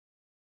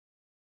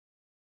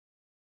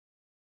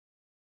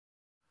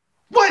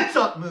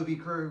up, movie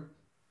crew?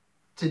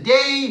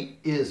 Today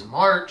is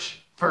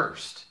March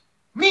 1st,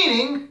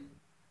 meaning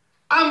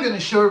I'm going to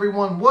show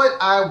everyone what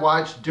I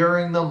watched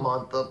during the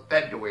month of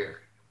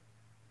February.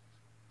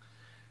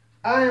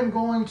 I am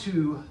going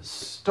to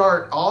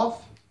start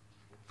off,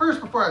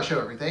 first before I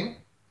show everything,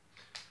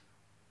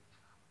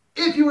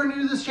 if you are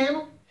new to this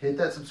channel, hit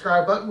that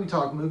subscribe button. We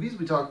talk movies,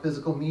 we talk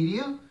physical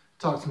media,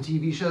 talk some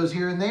TV shows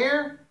here and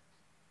there.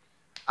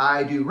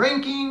 I do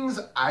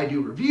rankings, I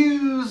do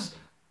reviews,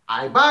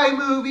 I buy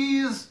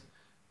movies,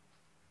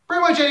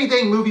 pretty much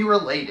anything movie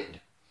related.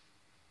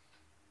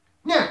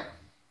 Now,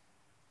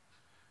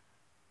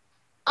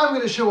 I'm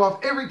going to show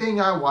off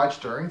everything I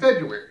watched during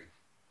February.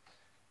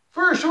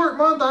 For a short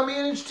month, I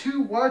managed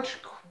to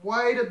watch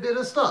quite a bit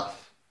of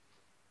stuff.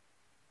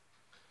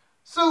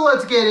 So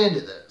let's get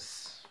into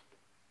this.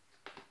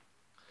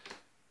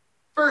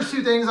 First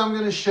two things I'm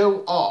going to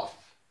show off.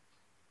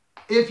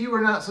 If you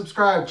are not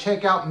subscribed,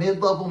 check out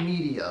Mid-Level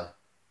Media.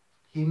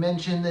 He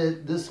mentioned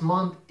that this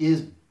month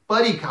is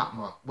Buddy Cop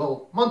Month.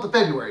 Well, month of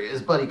February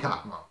is Buddy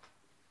Cop Month.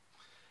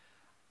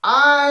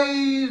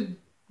 I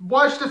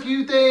watched a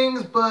few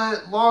things,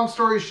 but long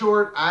story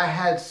short, I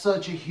had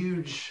such a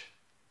huge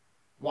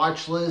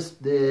watch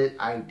list that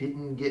I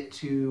didn't get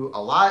to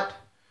a lot.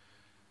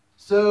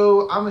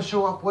 So I'm going to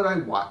show off what I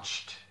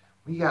watched.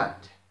 We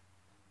got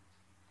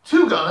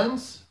Two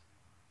Guns,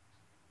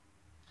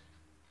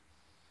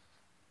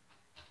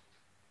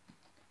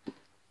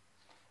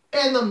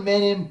 and the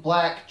Men in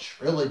Black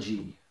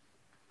Trilogy.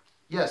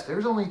 Yes,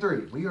 there's only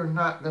 3. We are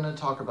not going to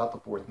talk about the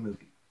 4th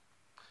movie.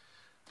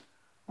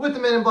 With the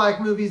Men in Black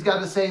movies,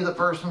 got to say the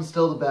first one's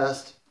still the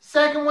best.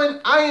 Second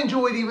one, I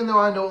enjoyed, even though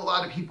I know a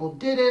lot of people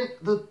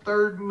didn't. The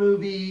 3rd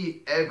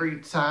movie, every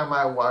time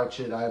I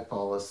watch it, I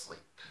fall asleep.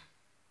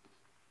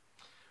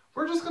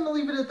 We're just going to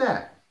leave it at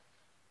that.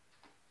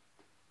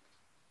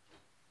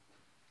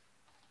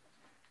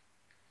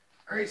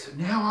 Alright, so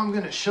now I'm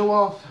going to show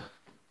off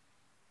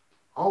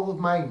all of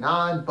my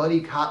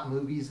non-buddy cop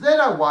movies that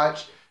I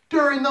watched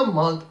during the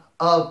month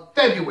of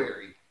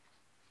February.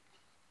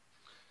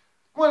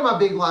 One of my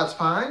big lots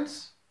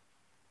finds,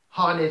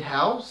 Haunted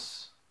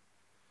House.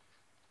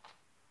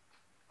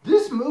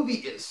 This movie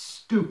is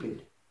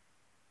stupid,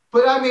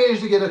 but I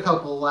managed to get a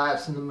couple of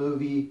laughs in the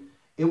movie.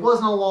 It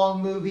wasn't a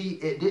long movie.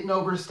 It didn't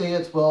overstay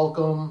its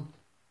welcome.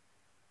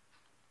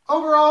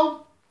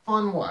 Overall,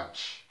 fun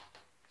watch.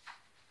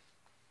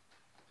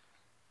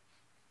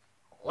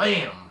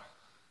 Lamb.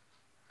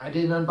 I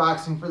did an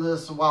unboxing for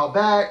this a while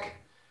back.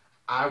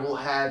 I will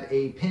have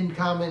a pinned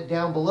comment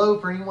down below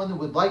for anyone that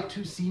would like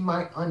to see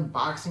my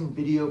unboxing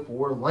video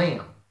for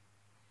Lamb.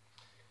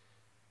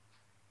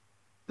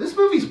 This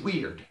movie's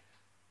weird.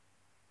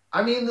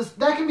 I mean,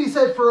 that can be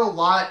said for a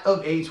lot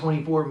of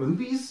A24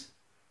 movies,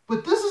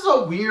 but this is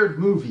a weird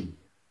movie.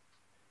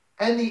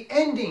 And the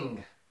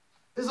ending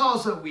is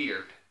also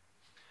weird.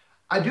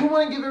 I do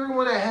want to give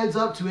everyone a heads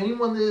up to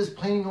anyone that is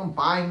planning on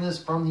buying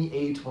this from the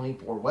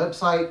A24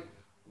 website.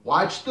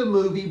 Watch the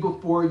movie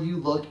before you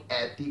look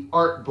at the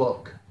art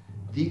book.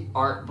 The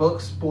art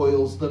book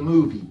spoils the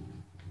movie.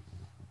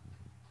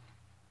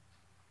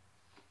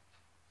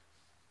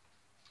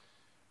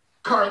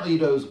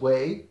 Carlito's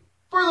Way.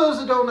 For those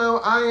that don't know,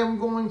 I am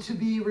going to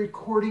be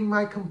recording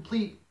my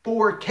complete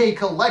 4K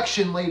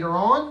collection later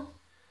on.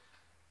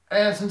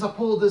 And since I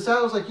pulled this out,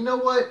 I was like, you know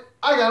what?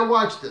 I gotta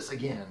watch this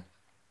again.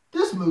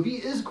 This movie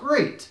is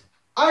great.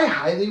 I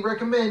highly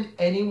recommend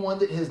anyone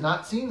that has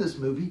not seen this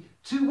movie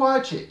to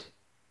watch it.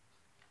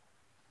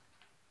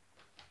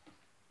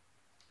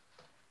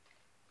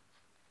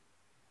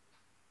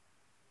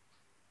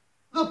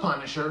 The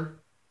Punisher.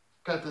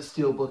 Got the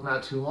Steelbook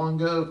not too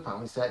long ago.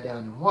 Finally sat down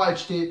and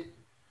watched it.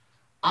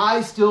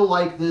 I still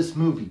like this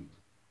movie.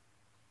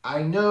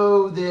 I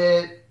know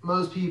that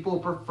most people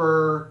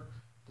prefer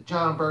the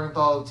John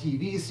Bernthal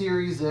TV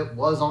series that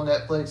was on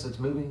Netflix. It's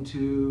moving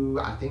to,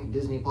 I think,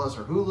 Disney Plus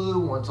or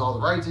Hulu once all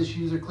the rights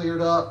issues are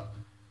cleared up.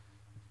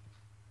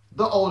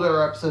 The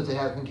older episodes that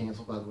have been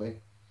canceled, by the way.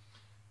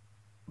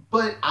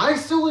 But I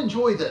still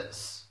enjoy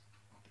this.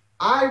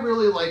 I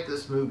really like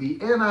this movie.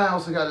 And I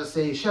also got to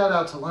say, shout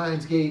out to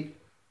Lionsgate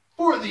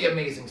for the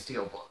amazing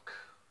Steelbook.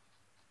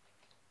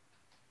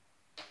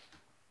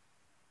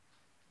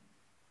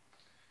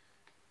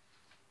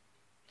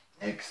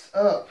 Next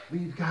up,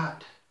 we've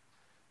got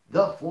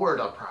The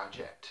Florida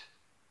Project.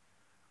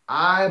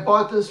 I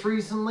bought this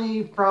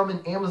recently from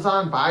an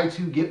Amazon buy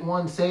two get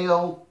one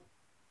sale.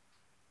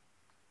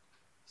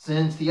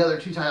 Since the other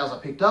 2 titles I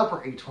picked up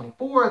were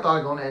A24, I thought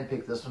I'd go ahead and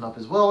pick this one up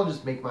as well and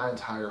just make my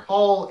entire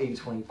haul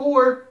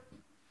A24.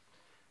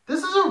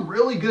 This is a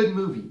really good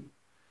movie.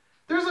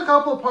 There's a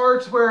couple of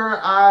parts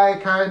where I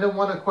kind of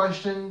want to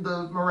question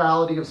the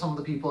morality of some of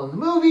the people in the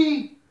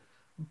movie,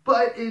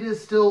 but it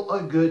is still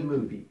a good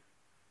movie.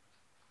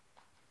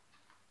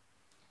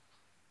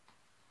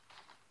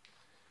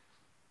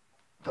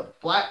 The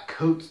Black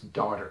Coat's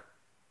Daughter.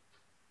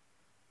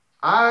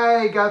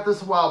 I got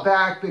this a while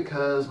back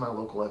because my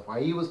local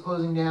FYE was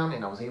closing down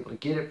and I was able to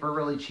get it for a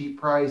really cheap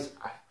price.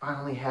 I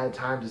finally had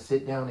time to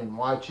sit down and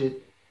watch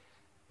it.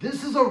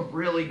 This is a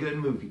really good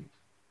movie.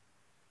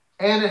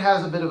 And it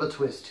has a bit of a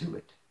twist to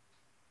it.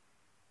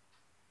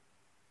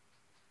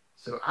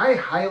 So I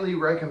highly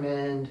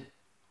recommend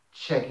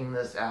checking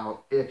this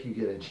out if you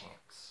get a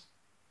chance.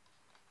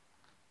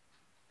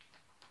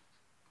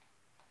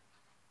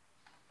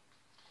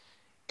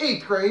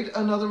 Eighth Grade,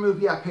 another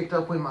movie I picked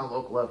up when my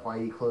local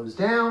FYE closed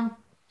down.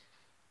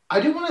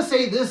 I do want to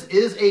say this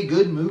is a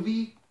good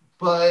movie,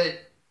 but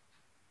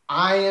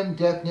I am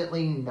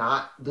definitely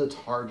not the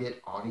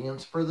target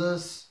audience for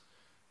this.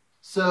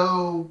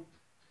 So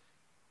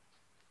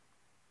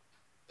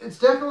it's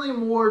definitely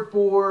more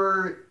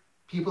for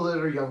people that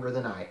are younger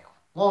than I am.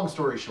 Long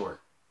story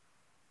short.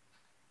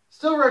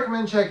 Still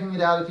recommend checking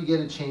it out if you get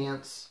a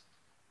chance.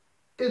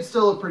 It's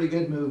still a pretty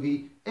good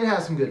movie. It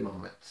has some good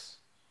moments.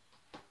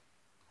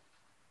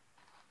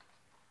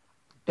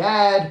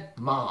 Bad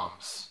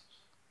Moms.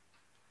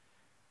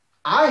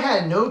 I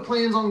had no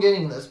plans on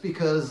getting this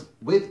because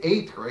with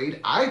 8th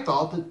grade, I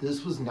thought that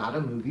this was not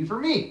a movie for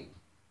me.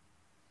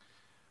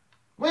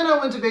 When I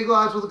went to Big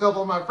Lots with a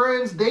couple of my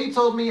friends, they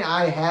told me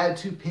I had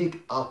to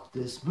pick up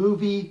this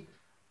movie.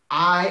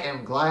 I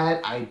am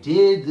glad I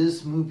did.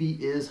 This movie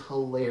is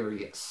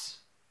hilarious.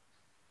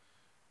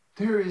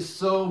 There is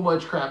so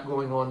much crap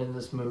going on in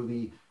this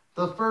movie.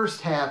 The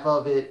first half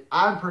of it,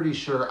 I'm pretty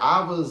sure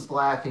I was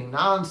laughing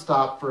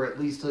nonstop for at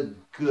least a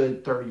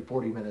good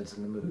 30-40 minutes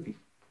in the movie.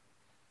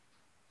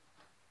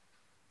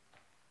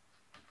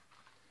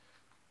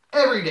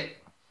 Every day.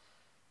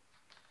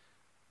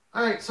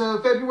 Alright, so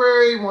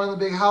February, one of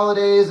the big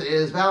holidays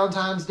is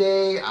Valentine's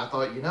Day. I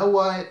thought, you know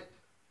what?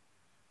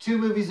 2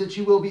 movies that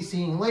you will be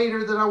seeing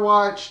later that I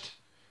watched.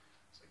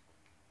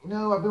 You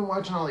know, I've been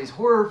watching all these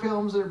horror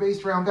films that are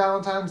based around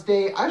Valentine's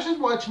Day. I should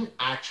watch an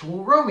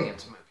actual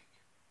romance movie.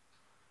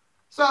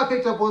 So I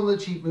picked up one of the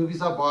cheap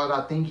movies I bought,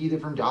 I think either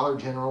from Dollar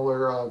General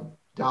or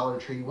Dollar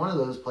Tree, one of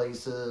those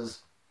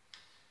places.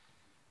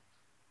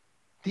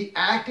 The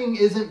acting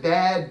isn't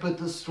bad, but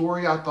the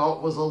story I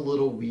thought was a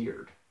little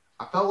weird.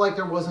 I felt like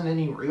there wasn't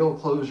any real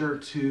closure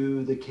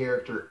to the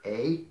character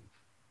A.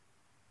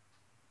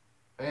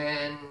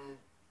 And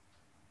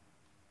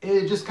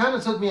it just kind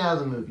of took me out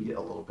of the movie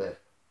a little bit.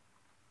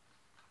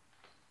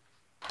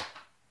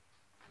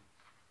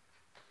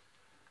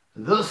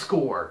 The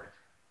score.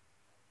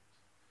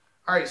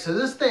 Alright, so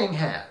this thing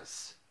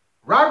has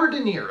Robert De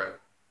Niro,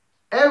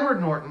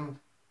 Edward Norton,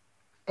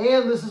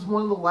 and this is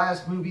one of the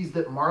last movies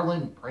that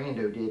Marlon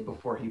Brando did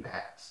before he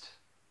passed.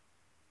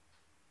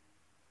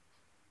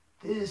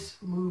 This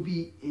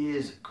movie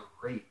is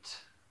great.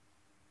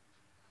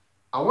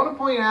 I want to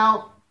point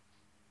out,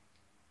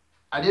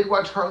 I did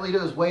watch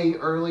Carlito's Way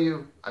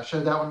earlier. I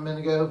showed that one a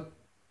minute ago.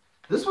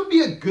 This would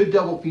be a good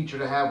double feature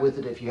to have with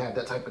it if you have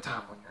that type of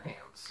time on your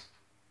hands.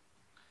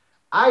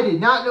 I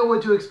did not know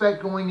what to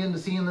expect going into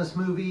seeing this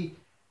movie,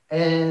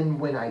 and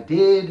when I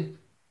did,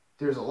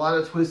 there's a lot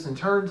of twists and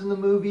turns in the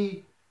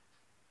movie.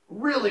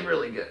 Really,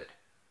 really good.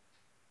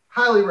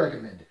 Highly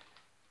recommended.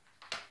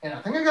 And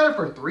I think I got it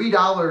for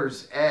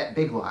 $3 at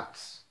Big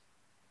Lots.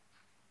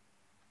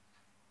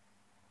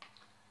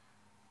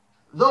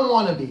 The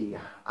Wannabe.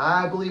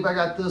 I believe I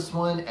got this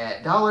one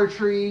at Dollar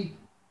Tree.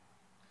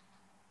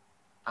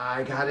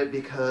 I got it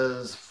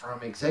because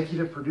from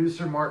executive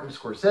producer Martin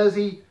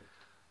Scorsese.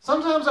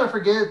 Sometimes I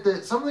forget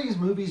that some of these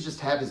movies just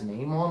have his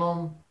name on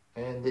them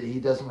and that he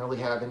doesn't really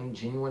have any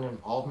genuine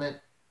involvement.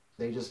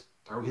 They just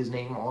throw his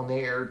name on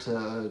there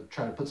to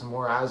try to put some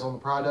more eyes on the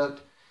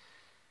product.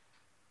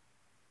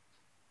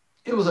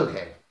 It was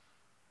okay.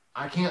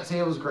 I can't say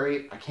it was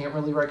great. I can't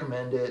really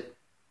recommend it.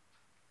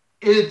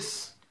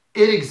 It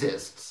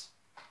exists.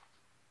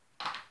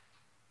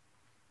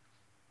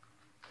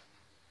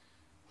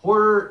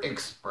 Horror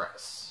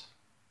Express.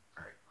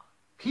 All right.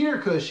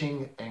 Peter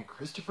Cushing and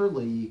Christopher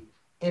Lee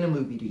in a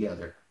movie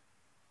together.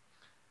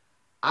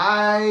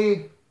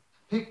 I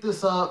picked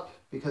this up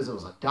because it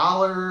was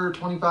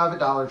 $1.25 at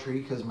Dollar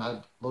Tree, because my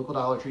local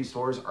Dollar Tree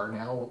stores are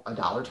now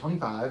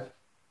 $1.25.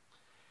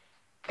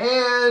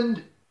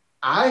 And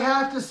I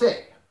have to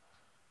say,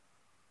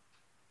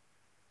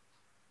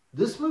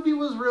 this movie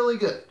was really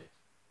good.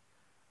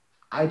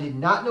 I did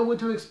not know what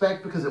to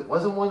expect because it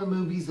wasn't one of the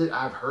movies that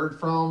I've heard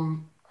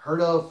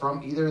of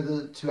from either of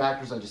the 2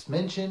 actors I just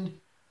mentioned,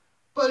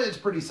 but it's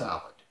pretty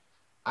solid.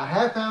 I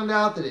have found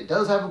out that it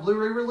does have a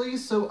Blu-ray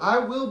release, so I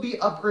will be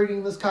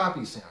upgrading this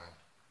copy soon.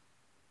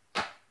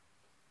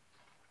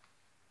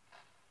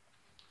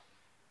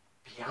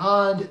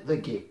 Beyond the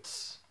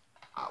Gates.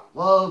 I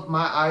love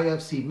my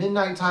IFC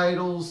Midnight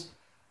titles.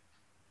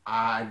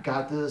 I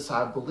got this,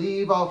 I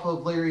believe, off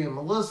of Larry and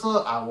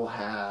Melissa. I will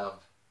have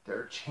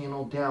their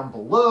channel down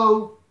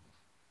below.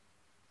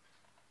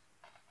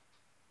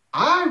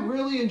 I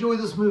really enjoyed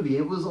this movie.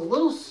 It was a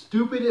little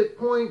stupid at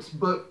points,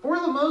 but for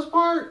the most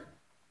part,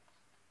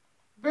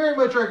 very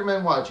much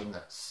recommend watching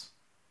this.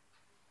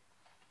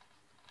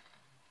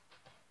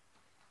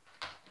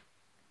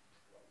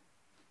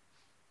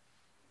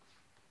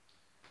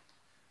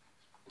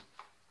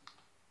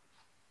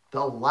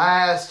 The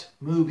last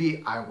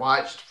movie I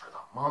watched for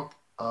the month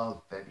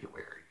of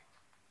February.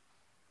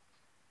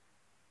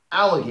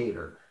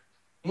 Alligator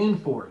in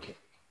 4K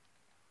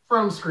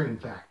from Scream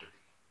Factory.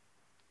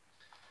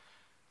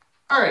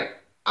 Alright,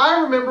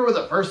 I remember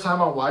the first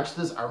time I watched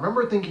this, I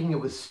remember thinking it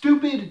was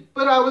stupid,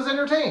 but I was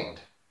entertained.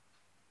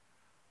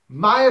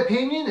 My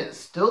opinion is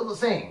still the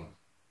same.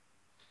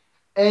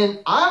 And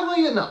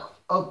oddly enough,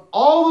 of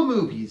all the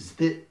movies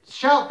that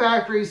Shout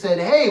Factory said,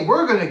 hey,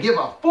 we're going to give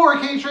a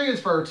 4K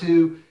transfer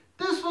to,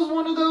 this was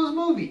one of those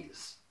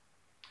movies.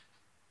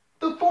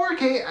 The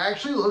 4K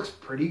actually looks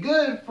pretty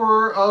good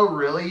for a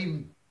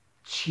really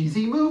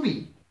cheesy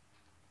movie.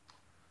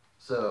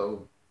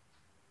 So,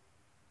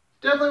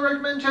 definitely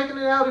recommend checking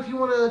it out if you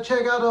want to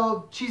check out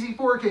a cheesy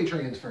 4K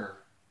transfer.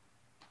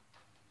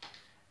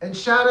 And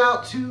shout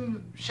out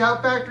to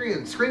Shout Factory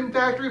and Scream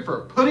Factory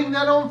for putting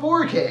that on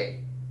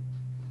 4K.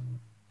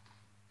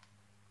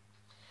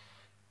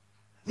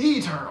 The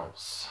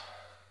Eternals.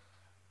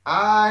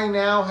 I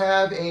now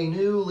have a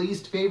new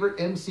least favorite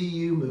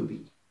MCU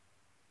movie.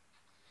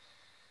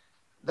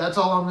 That's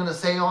all I'm going to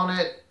say on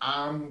it.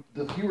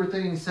 The fewer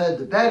things said,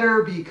 the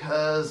better,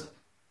 because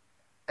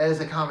as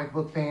a comic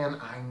book fan,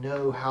 I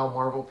know how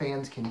Marvel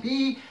fans can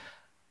be.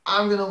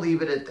 I'm going to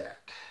leave it at that.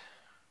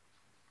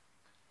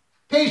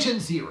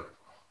 Patient Zero.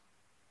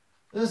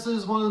 This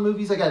is one of the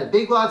movies I got at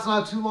Big Lots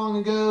not too long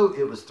ago.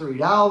 It was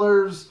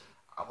 $3.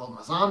 I love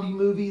my zombie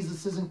movies.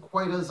 This isn't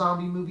quite a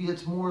zombie movie.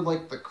 It's more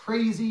like The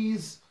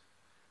Crazies.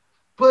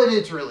 But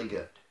it's really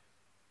good.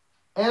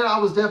 And I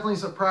was definitely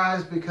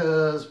surprised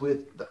because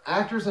with the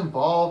actors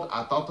involved,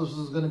 I thought this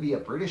was going to be a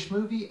British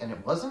movie, and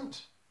it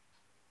wasn't.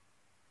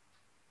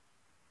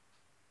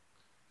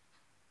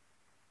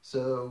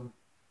 So,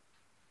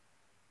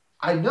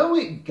 I know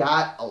it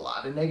got a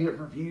lot of negative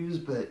reviews,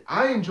 but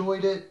I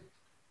enjoyed it.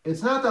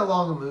 It's not that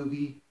long a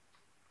movie.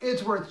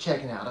 It's worth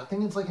checking out. I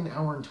think it's like an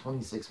hour and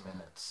 26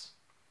 minutes.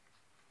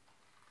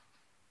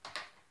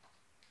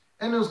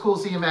 And it was cool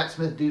seeing Matt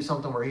Smith do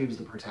something where he was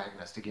the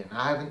protagonist again.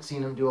 I haven't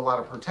seen him do a lot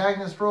of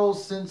protagonist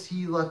roles since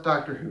he left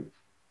Doctor Who.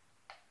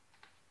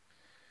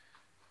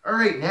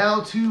 Alright,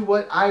 now to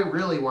what I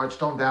really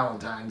watched on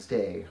Valentine's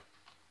Day.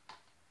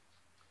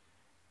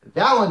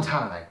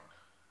 Valentine.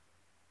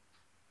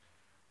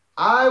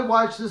 I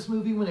watched this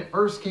movie when it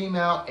first came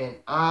out and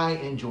I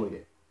enjoyed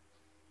it.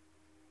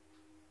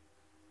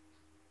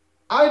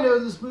 I know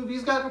this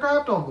movie's gotten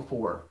crapped on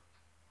before.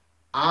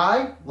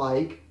 I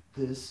like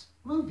this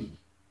movie.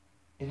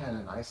 It had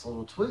a nice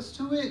little twist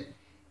to it.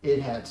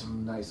 It had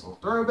some nice little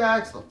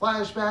throwbacks. The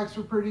flashbacks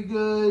were pretty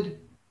good.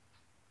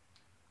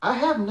 I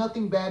have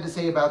nothing bad to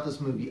say about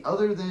this movie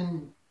other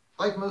than,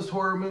 like most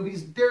horror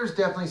movies, there's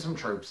definitely some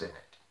tropes in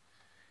it.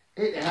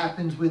 It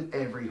happens with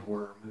every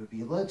horror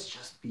movie. Let's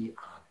just be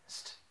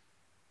honest.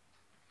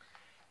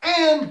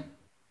 And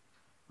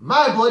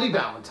My Bloody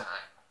Valentine.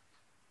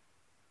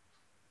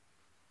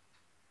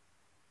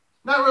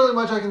 Not really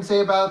much I can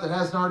say about it that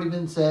hasn't already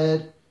been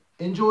said.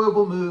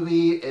 Enjoyable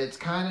movie. It's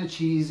kind of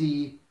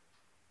cheesy.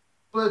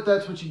 But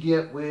that's what you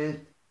get with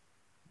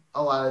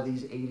a lot of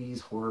these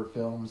 80s horror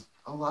films.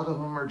 A lot of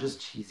them are just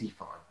cheesy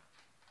fun.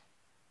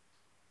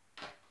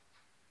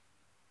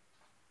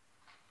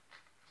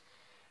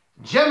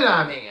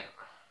 Gemini Man.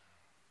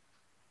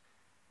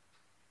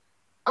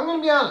 I'm going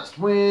to be honest.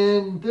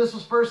 When this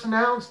was first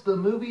announced, the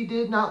movie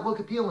did not look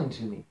appealing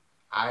to me.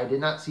 I did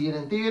not see it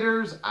in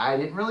theaters. I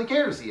didn't really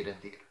care to see it in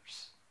theaters.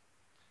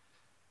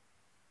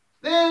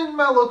 Then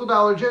my local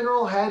Dollar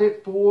General had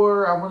it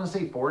for, I want to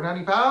say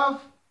 $4.95.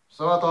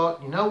 So I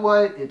thought, you know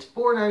what? It's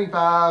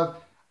 $4.95.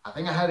 I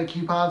think I had a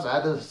coupon, so I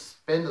had to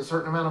spend a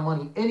certain amount of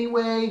money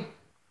anyway.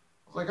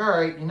 I was like, all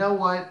right, you know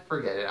what?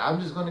 Forget it.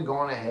 I'm just going to go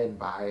on ahead and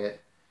buy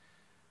it.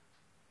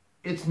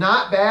 It's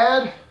not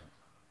bad,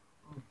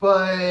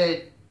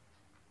 but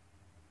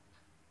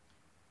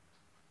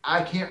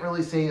I can't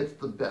really say it's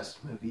the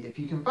best movie. If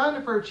you can find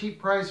it for a cheap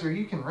price or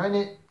you can rent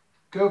it,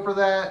 go for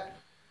that.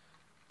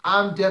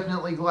 I'm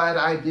definitely glad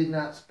I did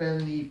not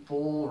spend the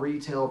full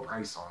retail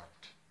price on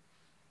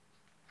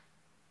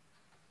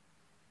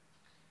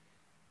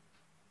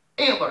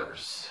it.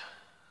 Antlers.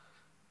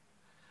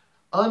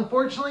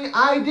 Unfortunately,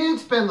 I did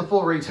spend the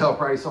full retail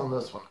price on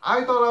this one.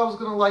 I thought I was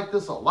going to like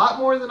this a lot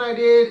more than I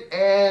did,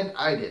 and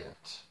I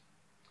didn't.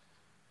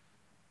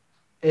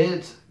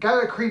 It's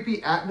got a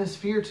creepy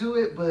atmosphere to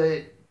it,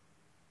 but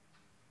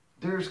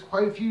there's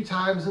quite a few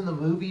times in the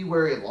movie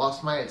where it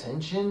lost my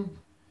attention.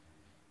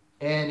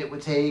 And it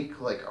would take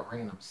like a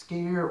random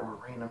scare or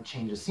a random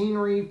change of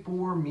scenery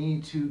for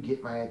me to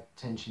get my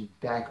attention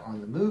back on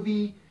the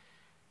movie.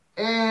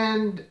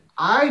 And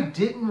I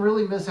didn't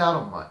really miss out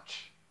on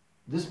much.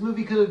 This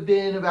movie could have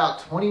been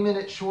about 20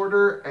 minutes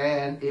shorter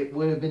and it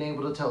would have been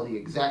able to tell the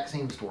exact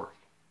same story.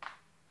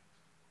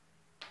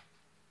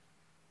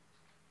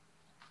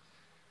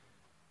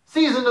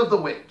 Season of the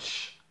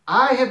Witch.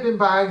 I have been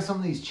buying some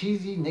of these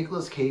cheesy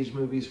Nicolas Cage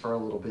movies for a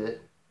little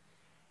bit.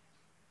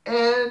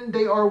 And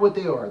they are what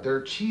they are.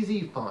 They're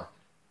cheesy fun.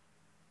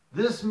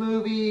 This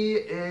movie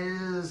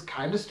is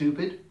kind of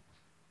stupid.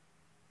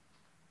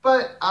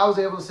 But I was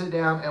able to sit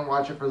down and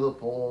watch it for the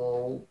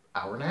full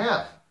hour and a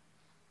half.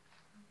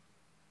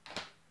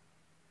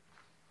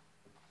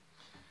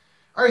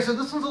 Alright, so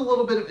this one's a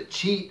little bit of a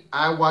cheat.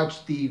 I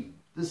watched the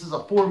This is a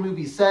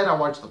 4-movie set. I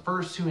watched the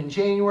first 2 in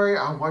January.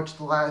 I watched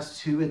the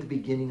last 2 at the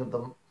beginning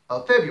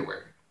of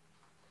February.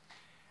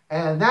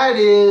 And that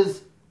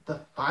is the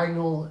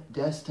Final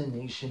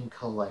Destination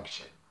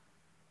Collection.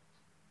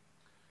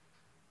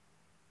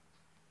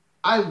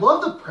 I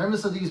love the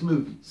premise of these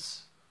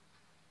movies.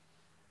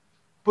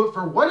 But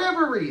for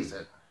whatever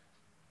reason,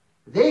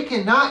 they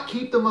cannot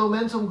keep the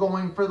momentum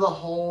going for the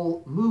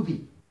whole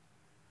movie.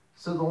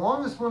 So the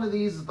longest one of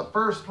these is the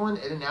first one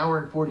at 1 hour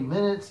and 40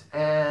 minutes,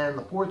 and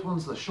the fourth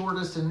one's the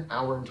shortest at 1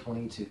 hour and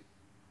 22.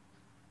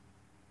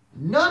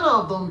 None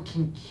of them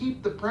can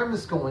keep the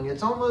premise going.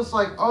 It's almost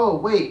like, oh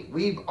wait,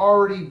 we've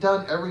already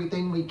done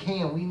everything we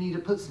can. We need to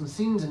put some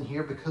scenes in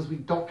here because we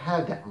don't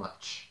have that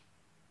much.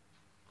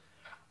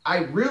 I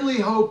really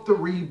hope the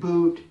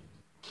reboot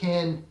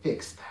can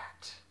fix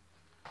that.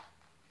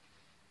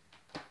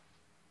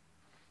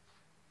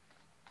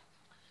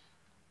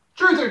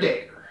 Truth or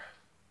Dare.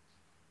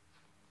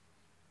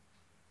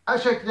 I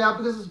checked it out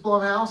because it's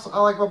Blumhouse. I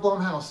like my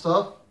Blumhouse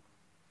stuff.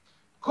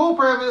 Cool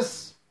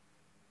premise.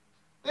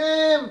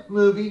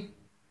 Movie.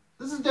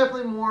 This is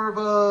definitely more of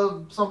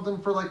a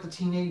something for like the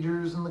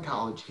teenagers and the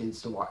college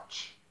kids to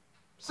watch.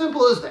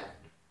 Simple as that.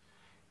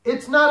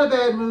 It's not a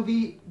bad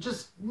movie,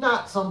 just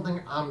not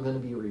something I'm going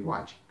to be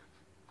rewatching.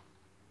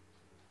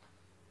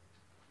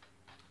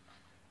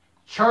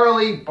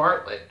 Charlie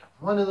Bartlett.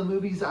 One of the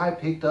movies I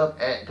picked up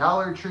at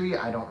Dollar Tree.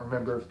 I don't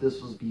remember if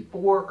this was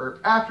before or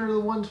after the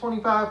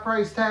 $125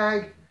 price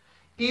tag.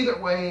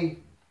 Either way,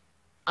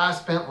 I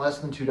spent less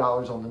than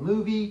 $2 on the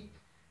movie.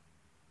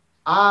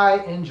 I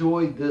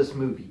enjoyed this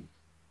movie.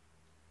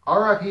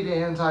 R.I.P. to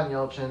Anton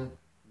Yelchin.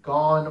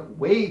 Gone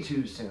way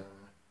too soon.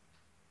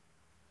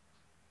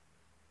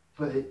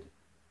 But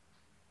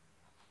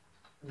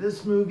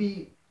this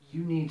movie,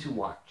 you need to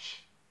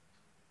watch.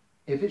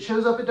 If it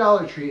shows up at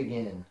Dollar Tree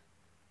again,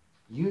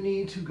 you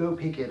need to go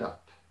pick it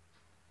up.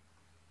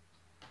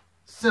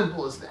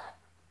 Simple as that.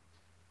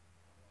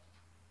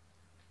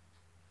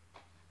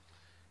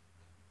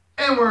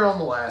 And we're on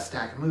the last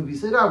stack of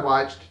movies that I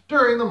watched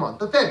during the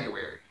month of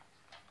February.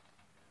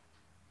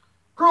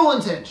 Cruel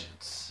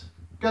Intentions.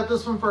 Got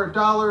this one for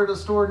 $1 at a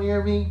store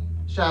near me.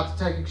 Shout out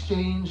to Tech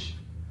Exchange.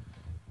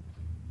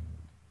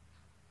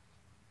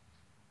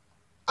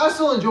 I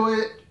still enjoy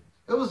it.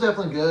 It was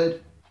definitely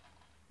good.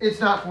 It's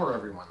not for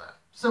everyone though.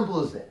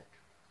 Simple as that.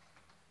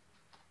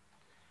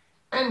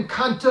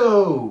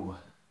 Encanto.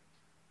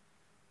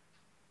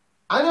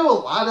 I know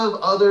a lot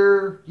of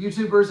other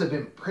YouTubers have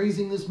been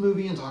praising this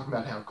movie and talking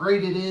about how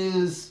great it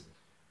is.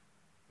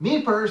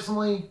 Me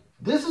personally,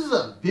 this is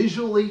a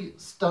visually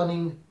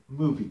stunning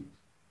movie.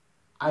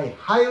 I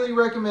highly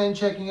recommend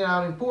checking it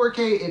out in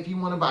 4K if you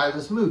want to buy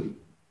this movie.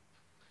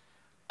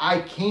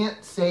 I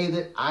can't say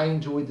that I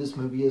enjoyed this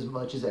movie as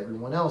much as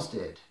everyone else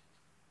did.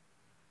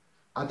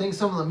 I think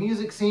some of the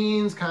music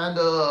scenes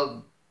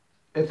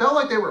it felt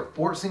like they were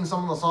forcing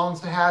some of the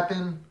songs to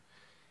happen.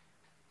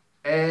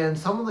 And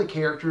some of the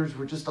characters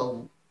were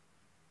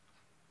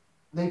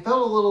they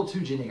felt a little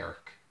too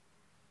generic.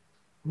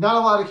 Not a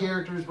lot of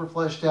characters were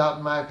fleshed out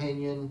in my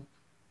opinion.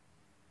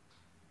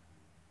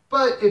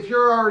 But if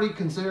you're already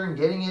considering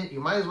getting it, you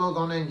might as well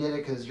go in and get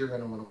it because you're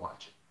going to want to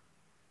watch it.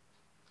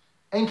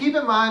 And keep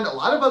in mind, a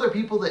lot of other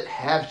people that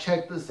have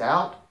checked this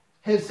out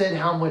have said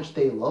how much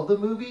they love the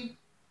movie.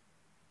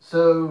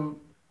 So,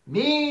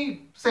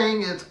 me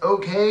saying it's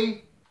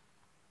okay,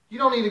 you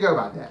don't need to go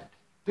by that.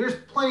 There's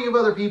plenty of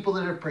other people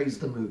that have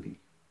praised the movie.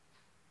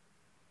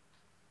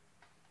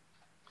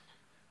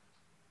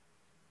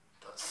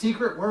 The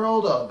Secret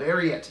World of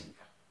Arrietty.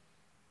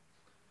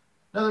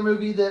 Another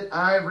movie that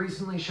I've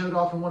recently showed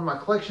off in one of my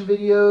collection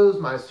videos,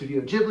 my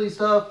Studio Ghibli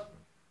stuff.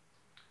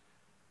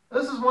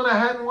 This is one I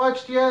hadn't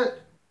watched yet.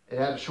 It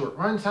had a short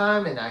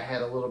runtime and I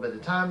had a little bit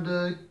of time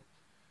to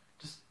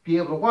just be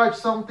able to watch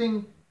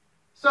something.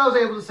 So I was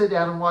able to sit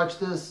down and watch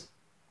this.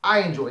 I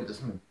enjoyed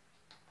this movie.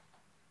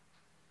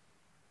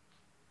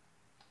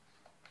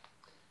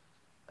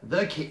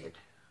 The Kid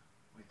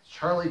with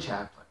Charlie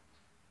Chaplin.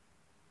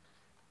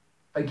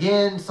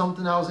 Again,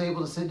 something I was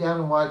able to sit down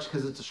and watch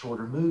because it's a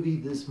shorter movie.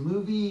 This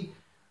movie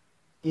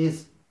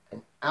is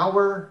 1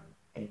 hour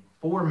and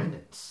 4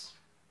 minutes.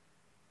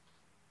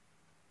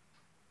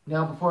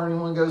 Now, before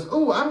anyone goes,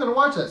 oh, I'm going to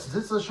watch that since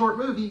it's a short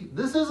movie,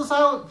 this is a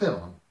silent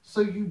film.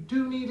 So you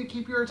do need to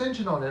keep your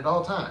attention on it at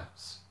all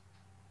times.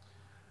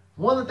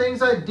 One of the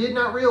things I did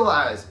not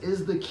realize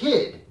is the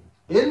kid,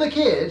 in The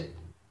Kid,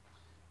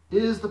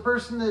 is the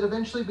person that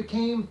eventually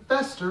became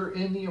Fester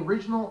in the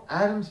original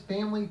Addams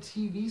Family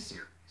TV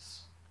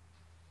series.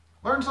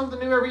 Learn something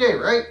new every day,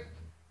 right?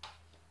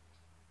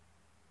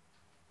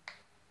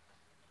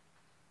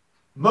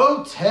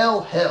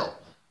 Motel Hell.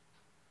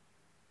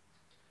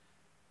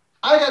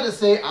 I gotta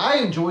say, I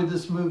enjoyed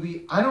this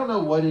movie. I don't know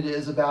what it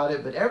is about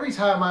it, but every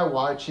time I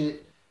watch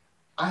it,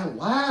 I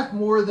laugh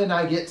more than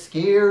I get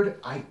scared.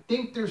 I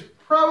think there's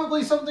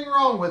probably something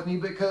wrong with me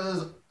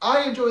because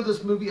I enjoy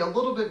this movie a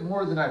little bit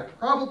more than I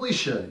probably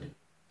should.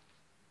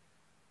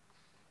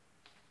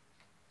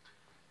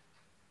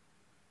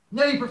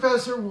 Nutty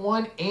Professor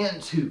 1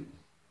 and 2.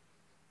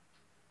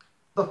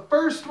 The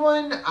first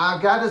one,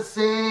 I've got to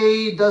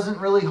say, doesn't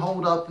really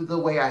hold up the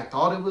way I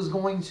thought it was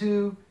going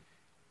to.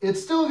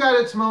 It's still got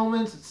its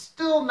moments. It's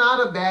still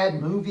not a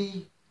bad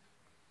movie.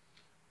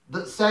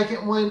 The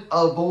second one,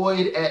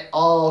 avoid at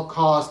all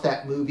costs.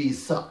 That movie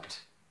sucked.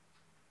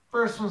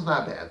 First one's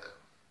not bad, though.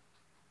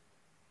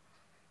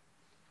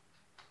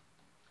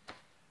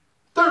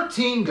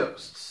 13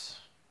 Ghosts.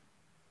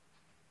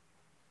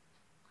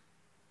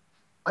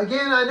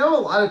 Again, I know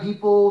a lot of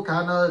people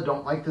kind of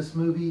don't like this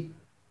movie.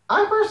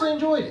 I personally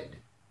enjoyed it.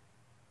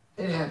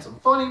 It had some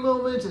funny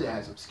moments. It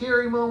had some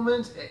scary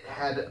moments. It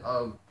had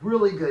a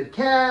really good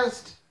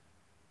cast.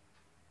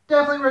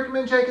 Definitely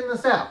recommend checking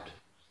this out.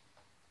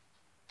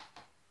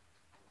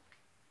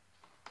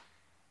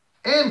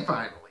 And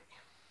finally,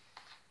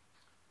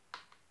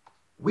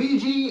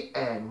 Ouija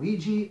and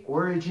Ouija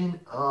Origin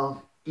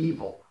of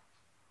Evil.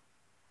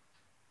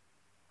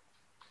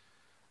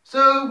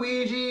 So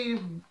Ouija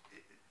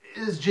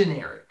is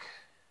generic.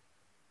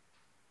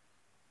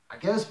 I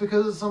guess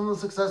because of some of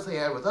the success they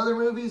had with other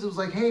movies, it was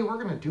like, hey,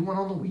 we're going to do one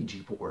on the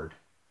Ouija board.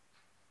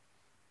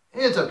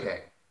 It's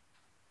okay.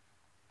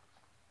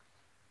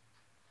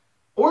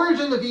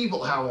 Origin of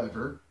Evil,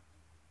 however,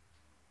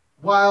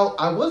 while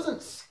I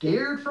wasn't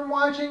scared from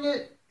watching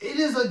it, it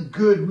is a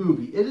good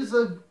movie. It is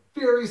a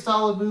very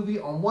solid movie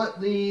on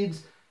what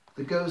leads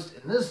the ghost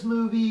in this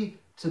movie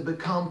to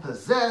become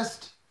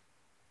possessed.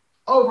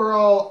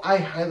 Overall, I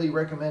highly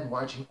recommend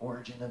watching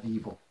Origin of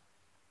Evil.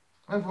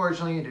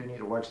 Unfortunately, you do need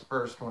to watch the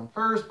first one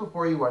first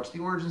before you watch the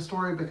origin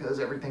story because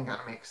everything kind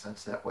of makes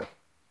sense that way.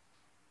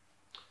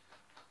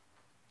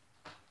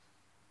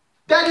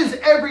 That is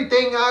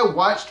everything I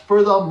watched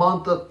for the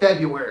month of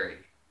February.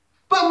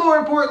 But more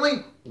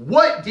importantly,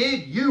 what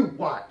did you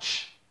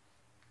watch?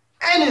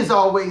 And as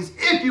always,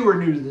 if you are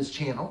new to this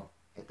channel,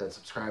 hit that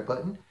subscribe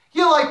button.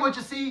 You like what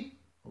you see?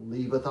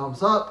 Leave a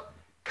thumbs up.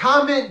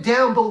 Comment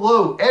down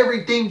below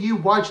everything you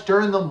watched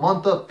during the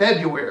month of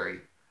February.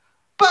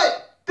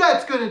 But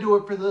that's going to do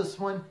it for this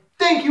one.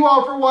 Thank you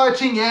all for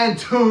watching and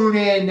tune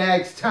in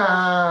next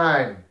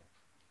time.